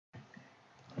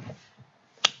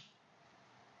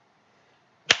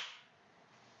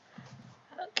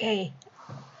Okay.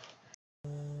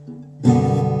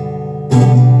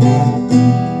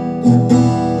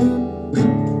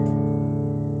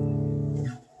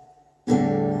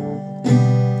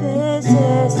 This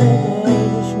is the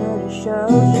Danish Nerdy Show.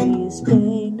 She's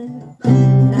Danish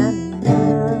and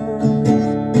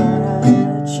nerd,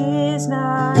 but she's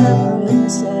not a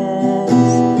princess.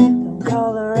 Don't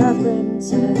call her a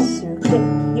princess or kick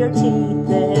your teeth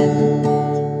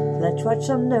in. Let's watch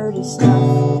some nerdy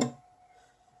stuff.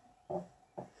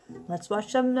 Let's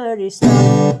watch some nerdy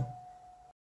stuff.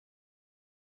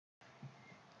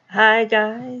 Hi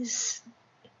guys,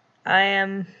 I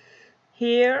am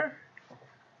here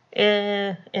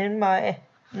in my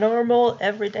normal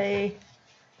everyday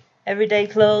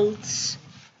clothes.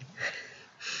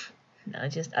 No,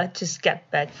 I just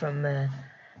got back from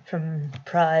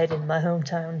Pride in my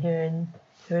hometown here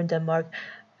in Denmark.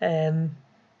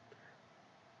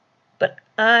 But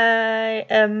I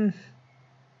am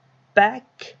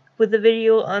back with a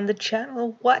video on the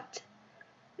channel. What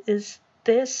is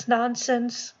this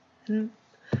nonsense?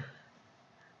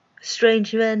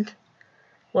 Strange event.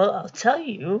 Well, I'll tell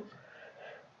you.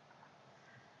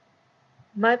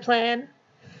 My plan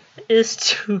is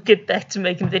to get back to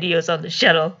making videos on the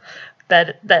channel.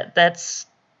 That's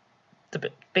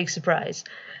the big surprise.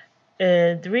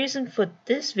 The reason for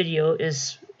this video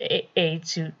is A,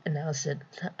 to announce that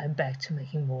I'm back to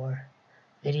making more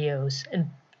videos, and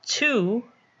 2,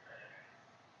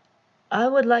 I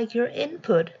would like your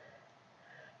input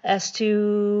as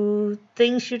to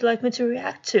things you'd like me to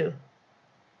react to.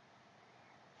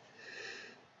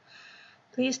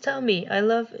 Please tell me. I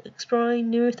love exploring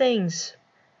new things.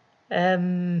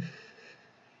 Gonna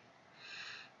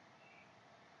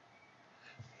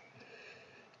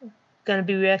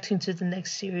be reacting to the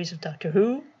next series of Doctor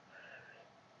Who.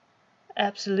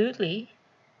 Absolutely.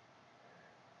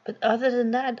 But other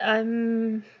than that,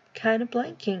 I'm kind of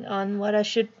blanking on what I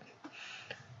should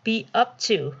be up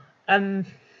to. I'm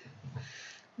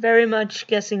very much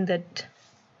guessing that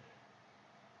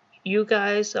you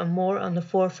guys are more on the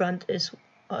forefront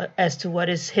as to what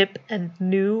is hip and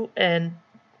new and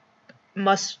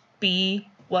must be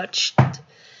watched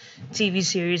TV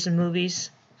series and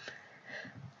movies.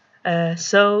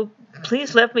 So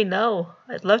please let me know.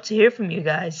 I'd love to hear from you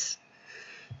guys.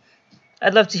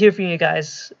 I'd love to hear from you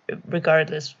guys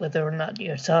regardless whether or not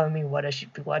you're telling me what I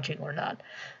should be watching or not.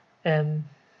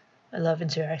 I love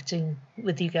interacting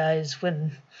with you guys.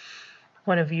 When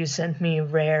one of you sent me a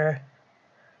rare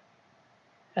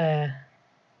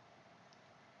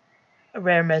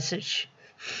message.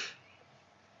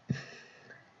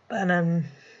 But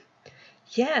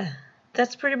yeah,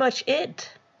 that's pretty much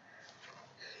it.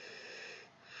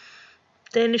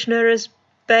 Danish Nerd is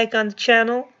back on the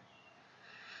channel.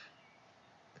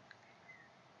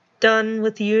 Done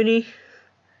with uni,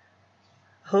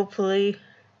 hopefully,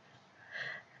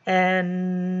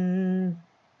 and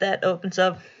that opens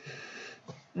up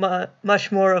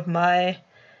much more of my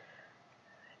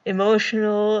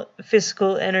emotional,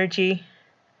 physical energy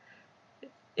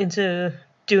into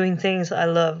doing things I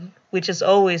love, which has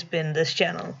always been this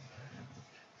channel.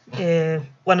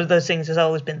 One of those things has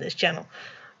always been this channel.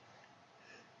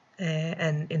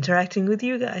 And interacting with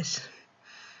you guys.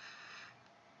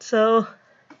 So,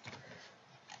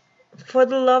 for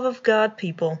the love of God,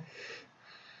 people,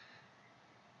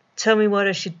 tell me what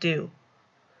I should do.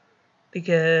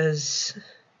 Because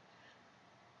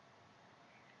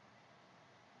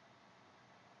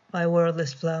my world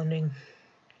is floundering.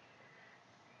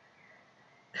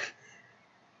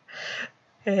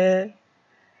 Yeah.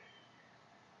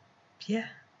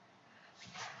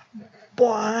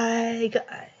 Bye,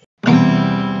 guys.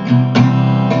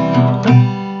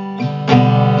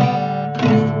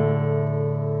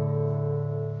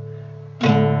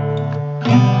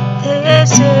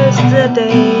 This is the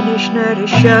Danish Nerdy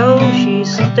Show.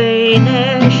 She's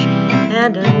Danish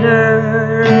and a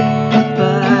nerd,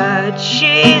 but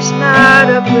she's not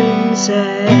a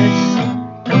princess.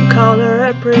 Don't call her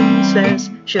a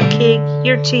princess, she'll kick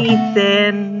your teeth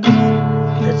in.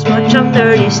 Let's watch some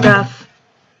nerdy stuff.